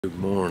Good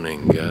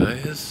morning,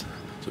 guys.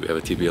 So we have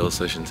a TBL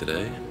session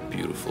today.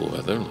 Beautiful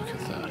weather, look at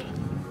that.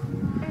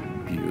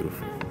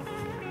 Beautiful.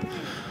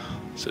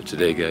 So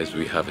today, guys,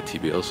 we have a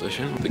TBL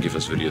session. They give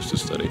us videos to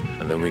study.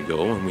 And then we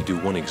go and we do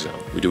one exam.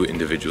 We do it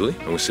individually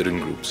and we sit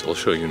in groups. I'll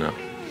show you now.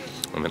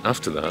 And then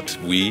after that,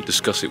 we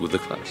discuss it with the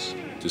class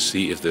to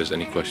see if there's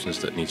any questions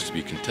that needs to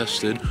be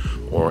contested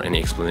or any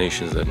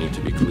explanations that need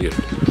to be cleared.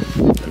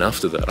 And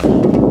after that,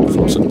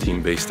 from some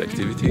team-based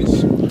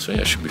activities. So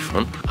yeah, it should be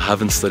fun. I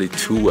haven't studied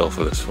too well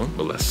for this one,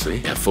 but let's see. We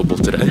have football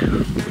today,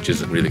 which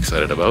I'm really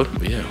excited about.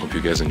 But yeah, I hope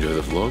you guys enjoy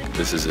the vlog.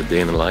 This is a day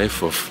in the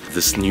life of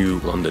this new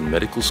London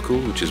medical school,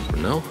 which is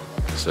Brunel.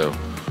 So,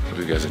 hope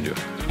you guys enjoy.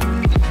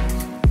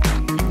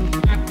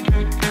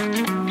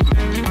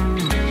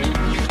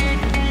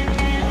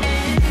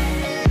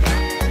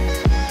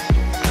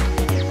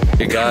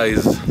 Hey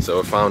guys, so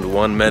I found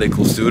one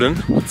medical student.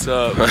 What's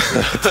up?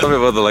 Tell me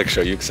about the lecture.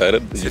 Are you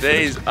excited?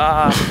 Today's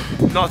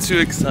not too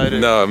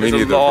excited. No, me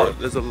neither.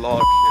 There's a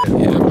lot of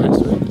shit.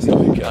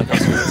 Yeah,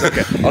 mine's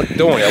okay. Oh,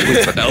 don't worry, I'll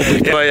bleep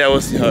it. Oh yeah,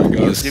 we'll see how it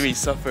goes. Give me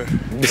suffer.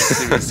 Give me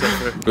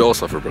suffer. We all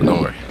suffer, bro.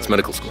 Don't worry. It's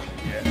medical school.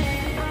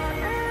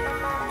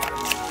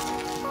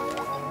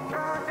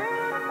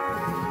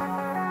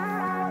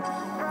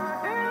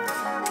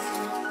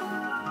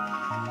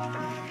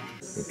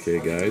 Okay,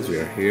 guys, we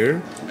are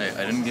here. Hey,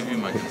 I didn't give you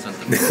my consent.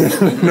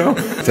 No.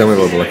 Tell me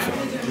about the lecture.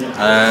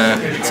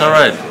 It's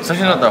alright. It's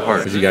actually not that hard.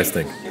 What do you guys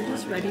think?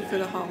 Just ready for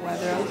the hot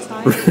weather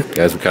outside.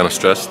 Guys, we're kind of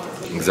stressed.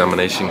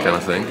 Examination kind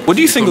of thing. What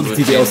do you think of the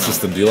TBL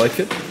system? Do you like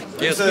it?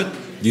 Yeah, it's good.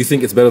 Do you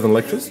think it's better than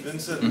lectures?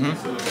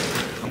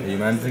 Are you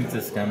managing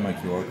to scan my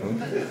QR code?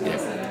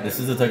 Yeah. This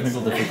is the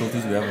technical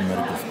difficulties we have in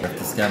medical school. You have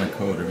to scan a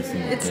code every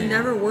single day. It's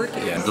never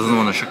working. Yeah, it doesn't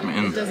want to shook me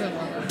in. It doesn't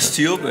work.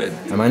 Stupid.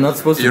 Am I not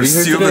supposed to You're be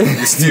here stupid. today?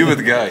 You're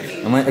stupid guy.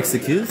 Am I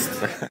excused?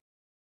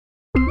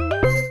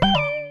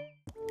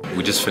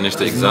 We just finished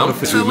the exam.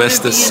 We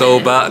messed this so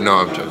bad. No,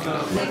 I'm joking.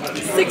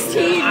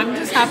 16. I'm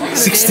just happy.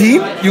 16?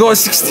 You got a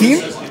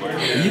 16?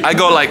 I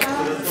got like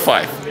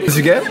 5. Did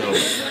you get?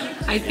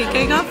 I think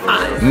I got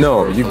 5.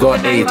 No, you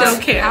got 8. I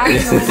don't care.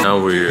 Now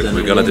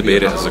we're gonna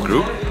debate it as a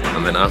group,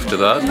 and then after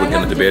that we're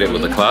gonna debate it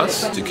with the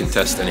class to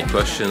contest any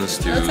questions,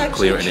 to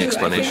clear any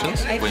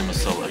explanations.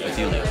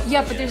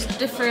 Yeah, but there's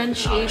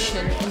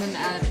differentiation in an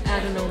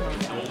adenoma.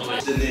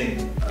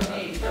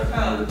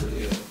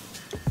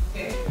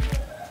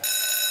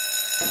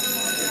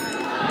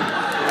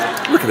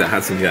 Look at that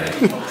handsome guy.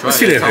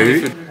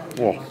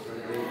 Whoa.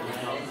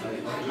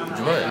 Would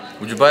you buy it?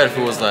 Would you buy it if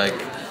it was like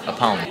a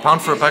pound? A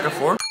pound for a pack of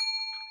 4?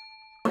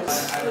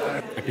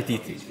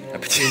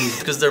 Appetiti.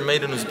 Because they're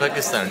made in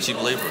Uzbekistan,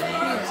 cheap labor.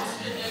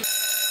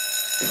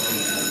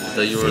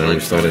 That you were So now we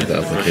like started the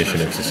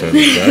application exercise,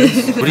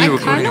 guys. What are you I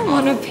kind recording? of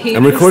want to pay.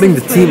 I'm recording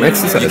the team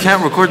exercise. You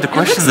can't record the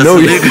questions. That's No,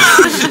 illegal.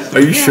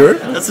 Are you sure?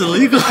 That's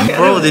illegal.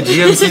 Bro, the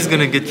GMC is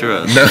gonna get your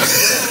ass. No.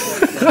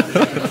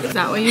 Is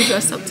that why you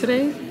dressed up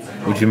today?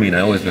 What do you mean?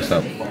 I always mess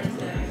up.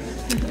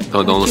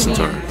 Oh, don't listen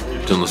to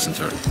her. Don't listen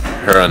to her.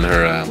 Her and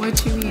her What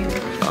do you mean?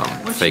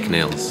 fake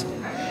nails.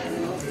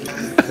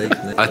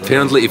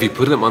 Apparently, if you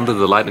put them under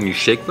the light and you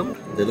shake them,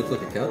 They look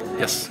like a cat?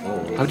 yes.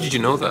 How did you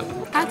know that?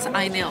 That's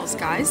eye nails,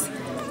 guys.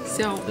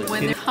 So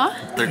when they're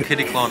They're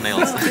kitty claw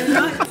nails.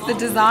 the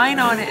design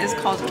on it is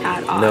called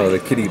cat eye. No, they're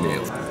kitty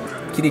nails.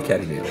 Kitty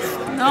catty nails.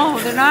 No,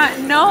 they're not.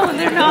 No,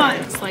 they're not.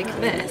 It's like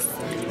this.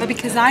 But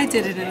because I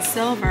did it in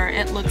silver,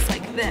 it looks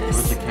like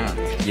this.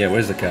 Yeah,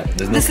 where's the cat?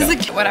 There's no This cat.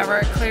 is a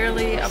whatever.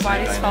 Clearly,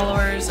 Abadi's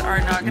followers are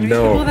not going to be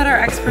No. people that are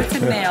experts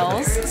in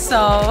nails.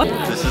 So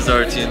This is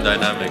our team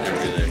dynamic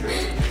over there.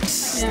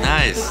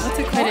 Nice. what's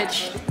it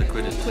Quidditch. The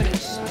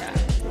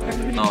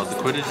Quidditch. No, the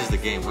Quidditch is the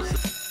game. What's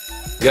the...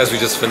 Guys, we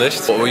just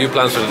finished. What were your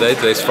plans for today?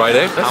 Today's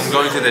Friday. I'm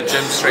going to the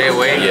gym straight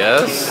away.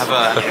 Yes. Have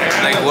a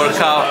like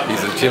workout.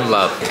 He's a gym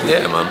lad.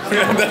 Yeah, man.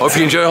 Hope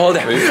you enjoy your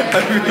holiday,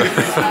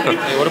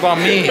 Hey, what about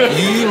me?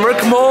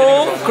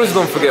 Merkmall. Of course,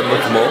 don't forget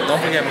Merkmall. Don't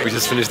forget me. We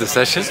just finished the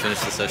session, Finish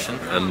the session.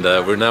 and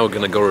we're now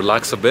gonna go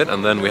relax a bit,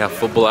 and then we have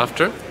football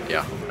after.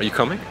 Yeah. Are you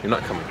coming? You're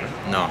not coming,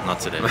 right? No, not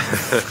today.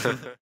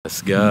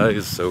 Yes,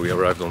 guys. So we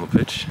arrived on the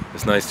pitch.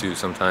 It's nice to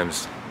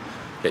sometimes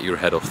get your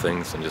head off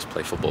things and just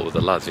play football with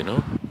the lads, you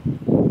know.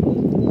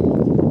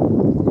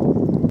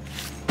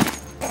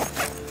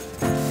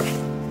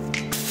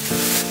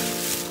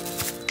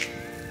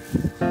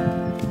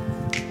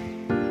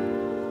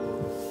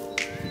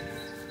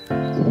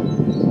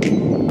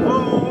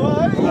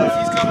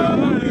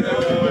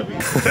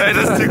 Hey,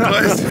 that's too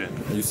close.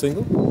 Are you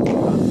single?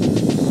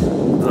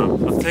 No,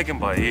 I'm taken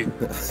by you.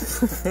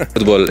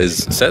 Football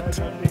is set.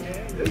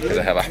 Because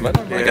I have Ahmed,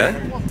 my guy.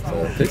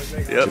 So pitch.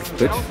 Yep.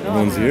 Pitch.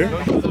 Everyone's here.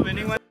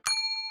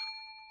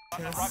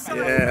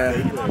 Yeah.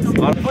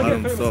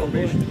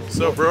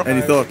 So, bro.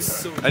 Any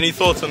thoughts? Any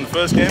thoughts on the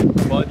first game?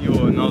 Body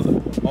or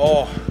another?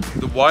 Oh,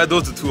 why are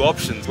those the 2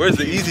 options? Where's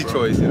the easy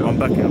choice? You know? I'm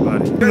backing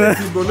about it.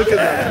 Bro, look at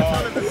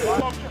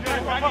that.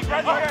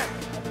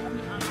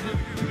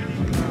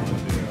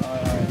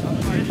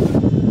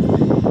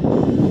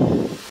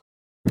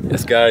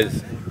 Yes,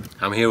 guys.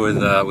 I'm here with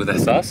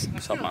Essas.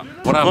 What's up, man?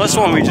 First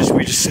one we just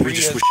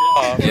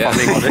Yeah.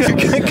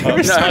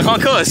 I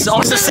can't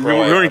cuss. We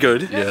weren't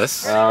good.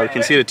 Yes. We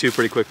conceded 2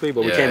 pretty quickly,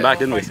 but we came back,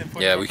 didn't we?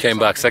 Yeah, we came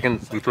back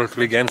second. We played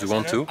 3 games. We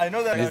won 2.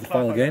 Here's the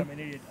final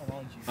game.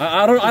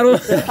 I don't.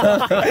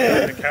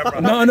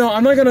 No,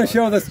 I'm not gonna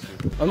show this.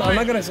 I'm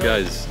not gonna.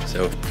 Guys,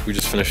 so we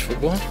just finished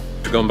football.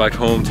 We're going back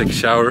home, take a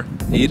shower,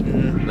 eat,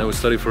 and then we'll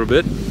study for a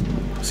bit.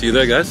 See you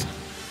there, guys.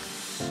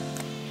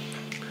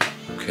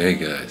 Okay,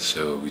 guys,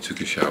 so we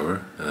took a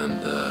shower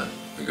and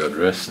we got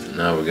dressed. And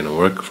now we're gonna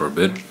work for a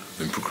bit. We've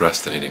been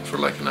procrastinating for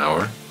like an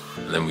hour,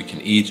 and then we can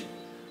eat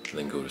and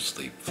then go to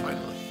sleep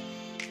finally.